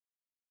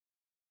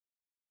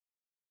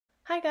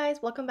Hi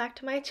guys, welcome back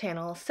to my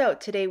channel. So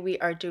today we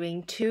are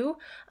doing two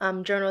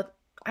journal.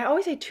 I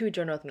always say two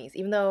journal with me's,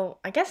 even though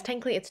I guess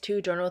technically it's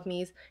two journal with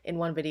me's in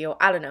one video.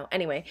 I don't know.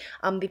 Anyway,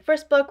 the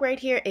first book right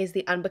here is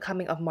The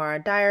Unbecoming of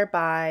Mara Dyer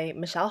by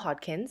Michelle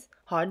Hodkins.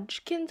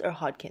 Hodgkins or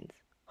Hodkins?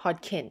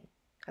 Hodkin.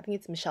 I think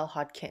it's Michelle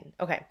Hodkin.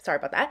 Okay, sorry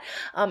about that.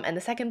 And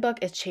the second book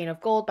is Chain of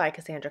Gold by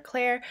Cassandra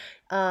Clare.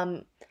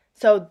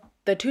 So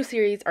the two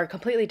series are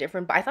completely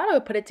different, but I thought I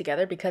would put it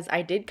together because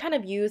I did kind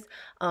of use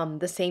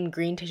the same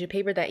green tissue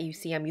paper that you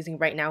see I'm using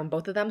right now in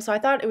both of them. So I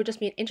thought it would just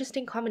be an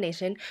interesting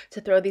combination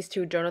to throw these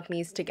two journal with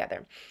me's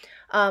together.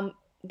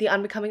 The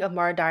Unbecoming of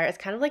Mara Dyer is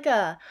kind of like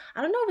I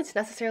don't know if it's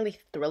necessarily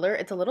thriller.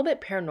 It's a little bit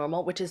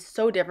paranormal, which is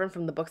so different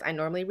from the books I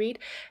normally read.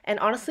 And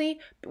honestly,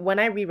 when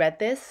I reread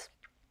this,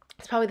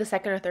 it's probably the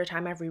second or third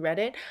time I've reread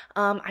it.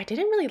 I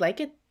didn't really like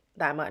it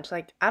that much.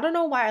 Like, I don't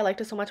know why I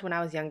liked it so much when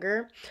I was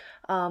younger.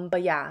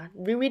 But yeah,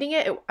 rereading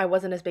it, I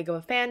wasn't as big of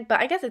a fan, but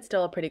I guess it's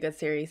still a pretty good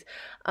series.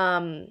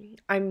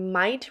 I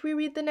might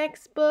reread the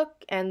next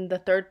book and the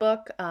third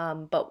book,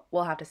 but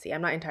we'll have to see.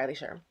 I'm not entirely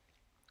sure.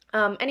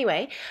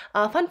 Anyway,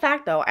 fun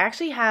fact though, I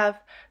actually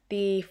have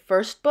the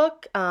first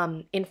book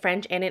in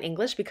French and in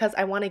English because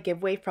I want a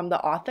giveaway from the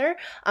author.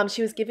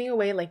 She was giving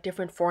away like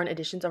different foreign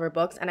editions of her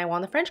books, and I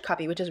won the French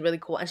copy, which is really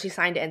cool. And she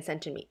signed it and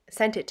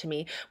sent it to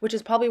me, which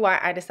is probably why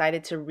I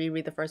decided to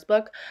reread the first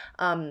book.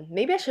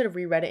 Maybe I should have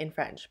reread it in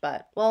French,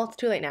 but well, it's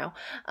too late now.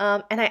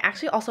 And I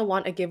actually also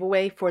won a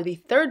giveaway for the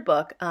third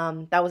book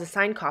that was a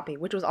signed copy,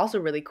 which was also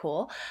really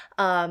cool.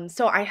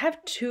 So I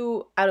have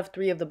 2 out of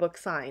 3 of the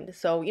books signed.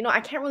 So, I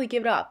can't really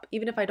give it up,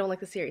 even if I don't like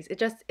the series.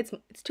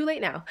 It's too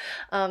late now.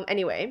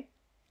 Anyway.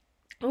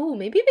 Oh,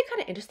 maybe it'd be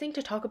kind of interesting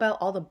to talk about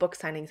all the book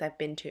signings I've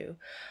been to.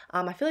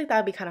 I feel like that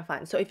would be kind of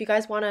fun. So if you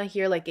guys want to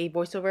hear like a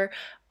voiceover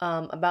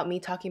about me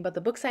talking about the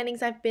book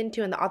signings I've been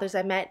to and the authors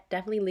I've met,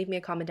 definitely leave me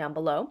a comment down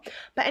below.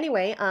 But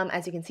anyway,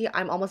 as you can see,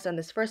 I'm almost done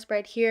this first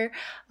spread here.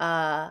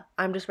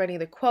 I'm just writing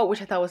the quote,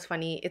 which I thought was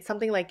funny. It's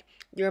something like,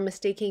 "You're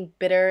mistaking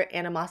bitter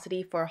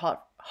animosity for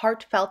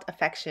heartfelt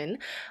affection."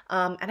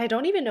 And I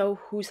don't even know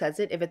who says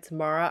it, if it's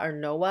Mara or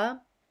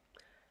Noah,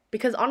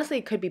 because honestly,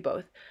 it could be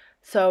both.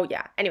 So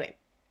yeah, anyway.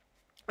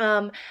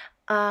 Um,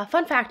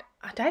 fun fact,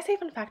 did I say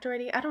fun fact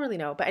already? I don't really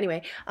know. But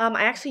anyway,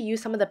 I actually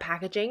used some of the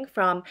packaging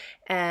from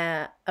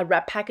a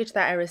rep package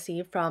that I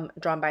received from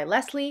Drawn by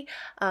Leslie.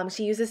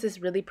 She uses this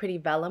really pretty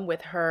vellum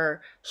with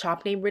her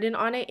shop name written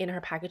on it in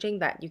her packaging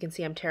that you can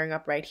see I'm tearing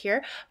up right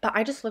here. But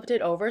I just flipped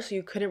it over so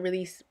you couldn't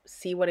really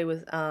see what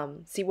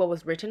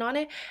was written on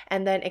it.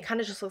 And then it kind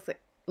of just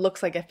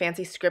looks like a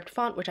fancy script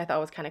font, which I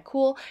thought was kind of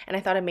cool. And I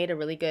thought it made a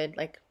really good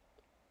like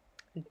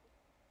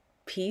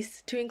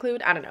piece to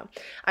include. I don't know.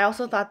 I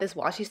also thought this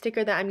washi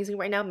sticker that I'm using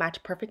right now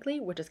matched perfectly,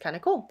 which is kind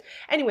of cool.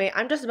 Anyway,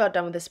 I'm just about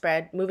done with the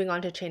spread. Moving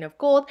on to Chain of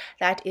Gold.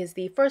 That is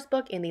the first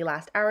book in the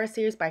Last Hour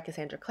series by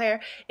Cassandra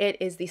Clare. It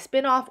is the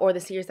spin-off or the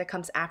series that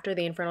comes after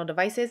the Infernal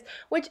Devices,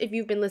 which if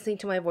you've been listening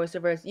to my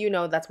voiceovers, you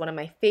know that's one of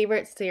my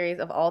favorite series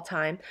of all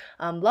time.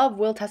 Love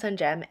Will, Tessa, and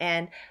Jem,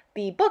 and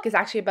the book is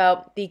actually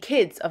about the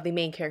kids of the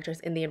main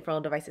characters in the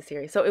Infernal Devices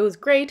series. So it was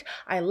great.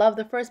 I love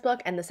the first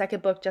book, and the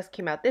second book just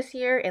came out this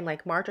year in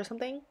like March or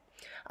something.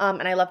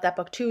 And I love that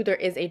book too. There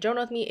is a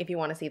journal with me if you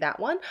want to see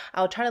that one.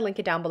 I'll try to link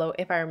it down below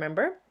if I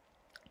remember.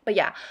 But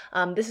yeah,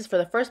 this is for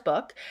the first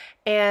book.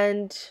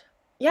 And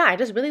yeah, I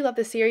just really love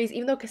this series.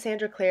 Even though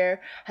Cassandra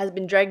Clare has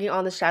been dragging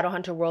on the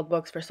Shadowhunter World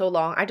books for so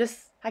long,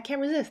 I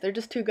can't resist. They're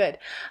just too good.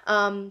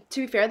 To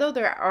be fair though,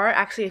 there are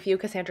actually a few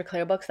Cassandra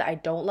Clare books that I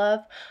don't love.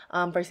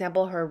 For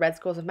example, her Red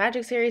Scrolls of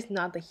Magic series,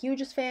 not the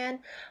hugest fan.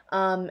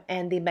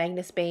 And the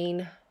Magnus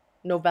Bane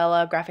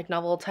novella, graphic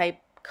novel type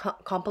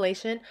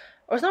compilation,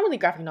 or it's not really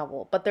graphic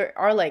novel, but there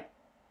are like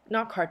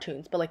not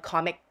cartoons but like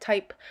comic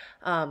type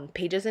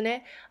pages in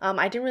it.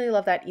 I didn't really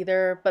love that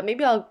either, but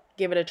maybe I'll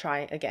give it a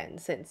try again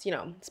since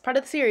it's part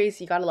of the series.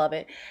 You gotta love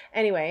it.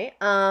 Anyway,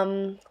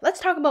 let's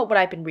talk about what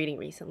I've been reading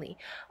recently.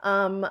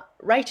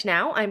 Right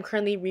now I'm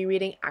currently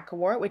rereading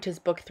Akawar, which is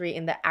book 3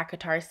 in the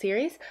Akatar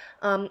series.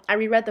 I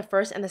reread the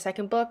first and the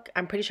second book,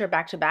 I'm pretty sure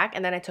back to back,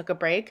 and then I took a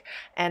break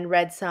and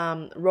read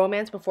some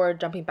romance before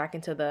jumping back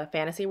into the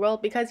fantasy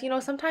world because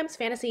sometimes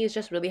fantasy is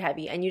just really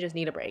heavy and you just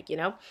need a break.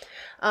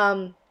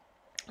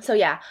 So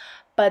yeah,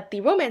 but the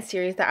romance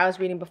series that I was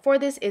reading before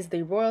this is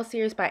the Royal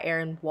series by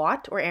Aaron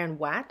Watt or Aaron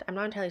Watt. I'm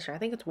not entirely sure. I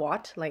think it's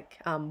Watt, like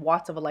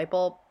watts of a light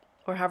bulb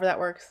or however that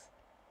works.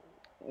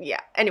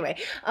 Yeah. Anyway,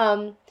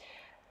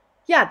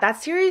 yeah,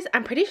 that series,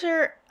 I'm pretty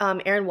sure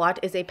Aaron Watt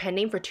is a pen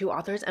name for 2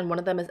 authors, and one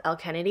of them is Elle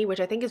Kennedy, which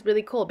I think is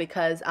really cool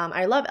because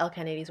I love Elle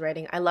Kennedy's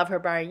writing. I love her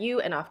Bar U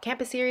and Off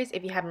Campus series.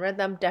 If you haven't read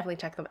them, definitely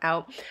check them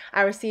out.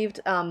 I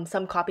received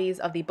some copies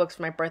of the books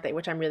for my birthday,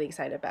 which I'm really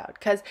excited about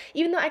because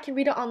even though I can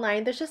read it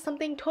online, there's just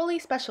something totally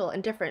special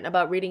and different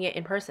about reading it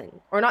in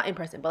person. Or not in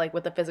person, but like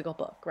with a physical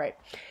book, right?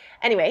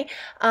 Anyway,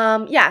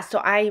 yeah, so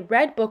I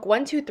read book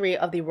 1, 2, 3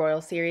 of the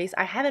Royal series.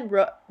 I haven't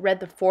read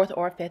the 4th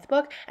or 5th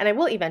book, and I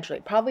will eventually,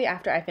 probably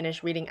after I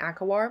finish reading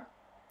Akawar.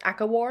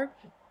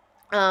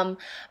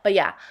 But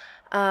yeah,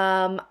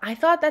 I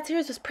thought that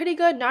series was pretty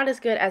good, not as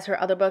good as her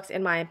other books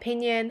in my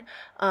opinion,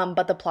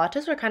 but the plot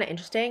twists were kind of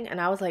interesting,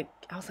 and I was like,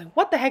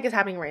 what the heck is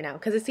happening right now?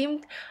 Because it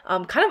seemed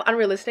kind of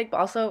unrealistic, but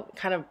also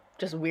kind of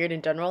just weird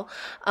in general.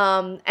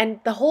 And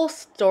the whole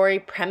story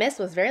premise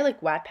was very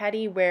like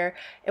Wattpad-y, where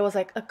it was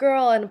like a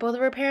girl and both of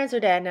her parents are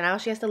dead, and now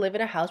she has to live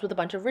in a house with a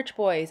bunch of rich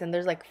boys, and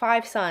there's like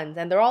 5 sons,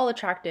 and they're all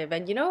attractive,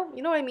 and you know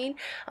what I mean.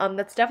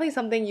 That's definitely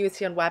something you would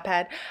see on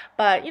Wattpad,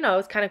 but you know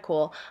it's kind of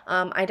cool.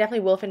 I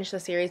definitely will finish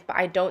the series, but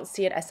I don't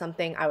see it as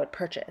something I would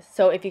purchase.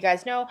 So if you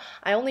guys know,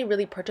 I only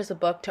really purchase a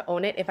book to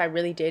own it if I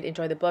really did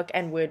enjoy the book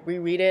and would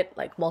reread it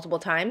like multiple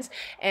times,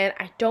 and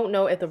I don't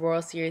know if the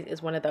Royal series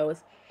is one of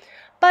those.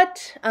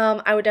 But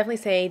I would definitely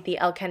say the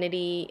L.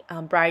 Kennedy,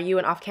 Briar U,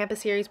 and Off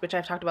Campus series, which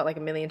I've talked about like a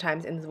million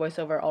times in this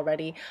voiceover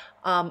already,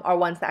 are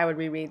ones that I would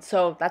reread.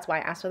 So that's why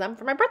I asked for them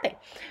for my birthday.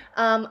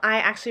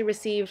 I actually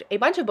received a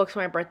bunch of books for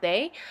my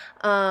birthday,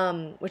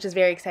 which is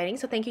very exciting.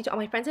 So thank you to all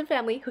my friends and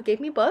family who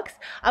gave me books.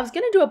 I was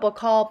going to do a book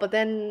haul, but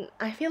then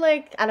I feel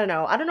like, I don't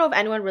know if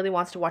anyone really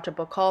wants to watch a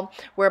book haul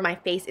where my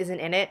face isn't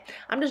in it.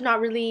 I'm just not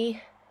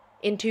really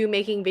into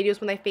making videos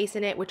with my face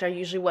in it, which are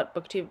usually what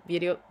booktube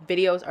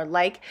videos are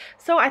like.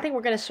 So I think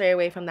we're gonna stray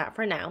away from that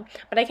for now.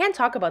 But I can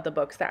talk about the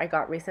books that I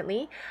got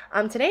recently.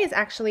 Today is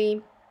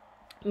actually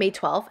May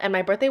 12th, and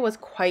my birthday was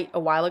quite a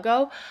while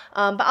ago,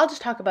 but I'll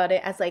just talk about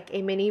it as like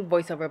a mini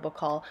voiceover book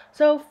haul.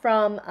 So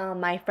from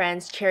my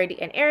friends Charity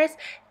and Eris,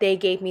 they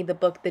gave me the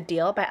book The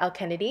Deal by L.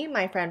 Kennedy.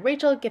 My friend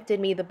Rachel gifted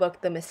me the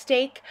book The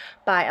Mistake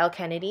by L.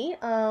 Kennedy.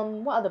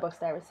 What other books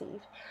did I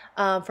receive?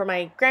 For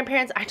my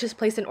grandparents, I just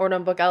placed an order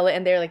on Book Outlet,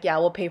 and they're like, yeah,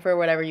 we'll pay for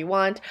whatever you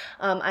want.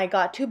 I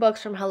got 2 books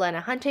from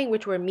Helena Hunting,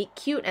 which were Meet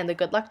Cute and The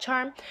Good Luck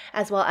Charm,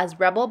 as well as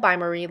Rebel by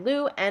Marie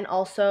Lu, and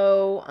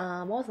also,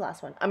 what was the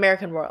last one?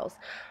 American Royals.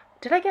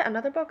 Did I get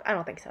another book? I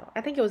don't think so.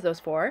 I think it was those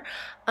 4.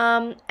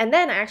 And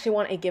then I actually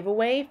won a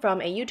giveaway from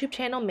a YouTube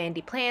channel,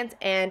 Mandy Plants,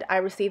 and I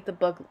received the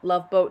book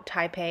Love Boat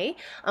Taipei,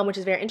 which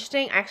is very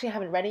interesting. I actually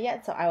haven't read it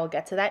yet, so I will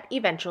get to that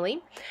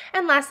eventually.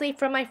 And lastly,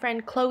 from my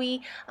friend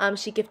Chloe,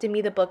 she gifted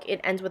me the book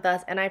It Ends With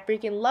Us, and I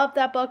freaking loved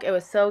that book. It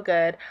was so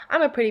good.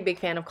 I'm a pretty big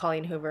fan of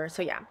Colleen Hoover,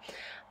 so yeah.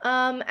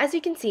 As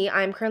you can see,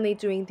 I'm currently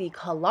doing the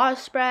collage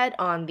spread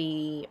on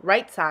the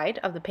right side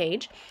of the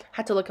page.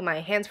 Had to look at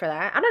my hands for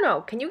that. I don't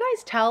know. Can you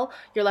guys tell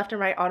your left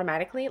and right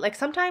automatically? Like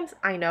sometimes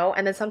I know,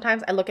 and then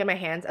sometimes I look at my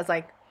hands as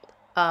like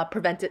not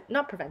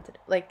prevented,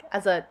 like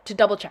as a to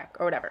double check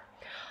or whatever.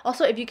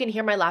 Also, if you can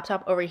hear my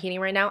laptop overheating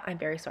right now, I'm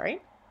very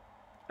sorry.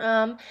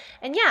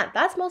 And yeah,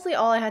 that's mostly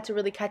all I had to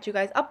really catch you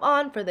guys up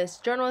on for this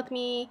journal with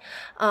me.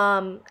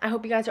 I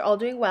hope you guys are all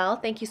doing well.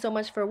 Thank you so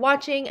much for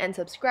watching and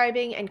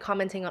subscribing and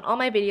commenting on all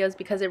my videos,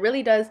 because it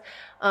really does,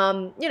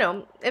 you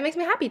know, it makes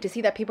me happy to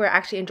see that people are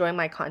actually enjoying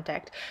my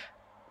content.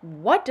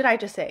 What did I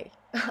just say?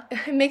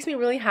 It makes me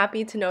really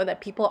happy to know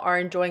that people are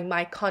enjoying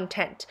my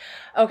content.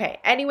 Okay,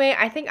 anyway,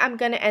 I think I'm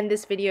gonna end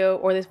this video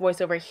or this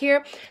voiceover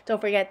here.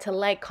 Don't forget to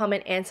like,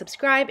 comment, and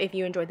subscribe if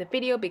you enjoyed the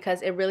video,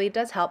 because it really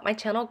does help my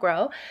channel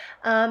grow.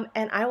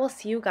 And I will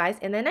see you guys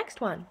in the next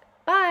one.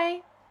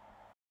 Bye!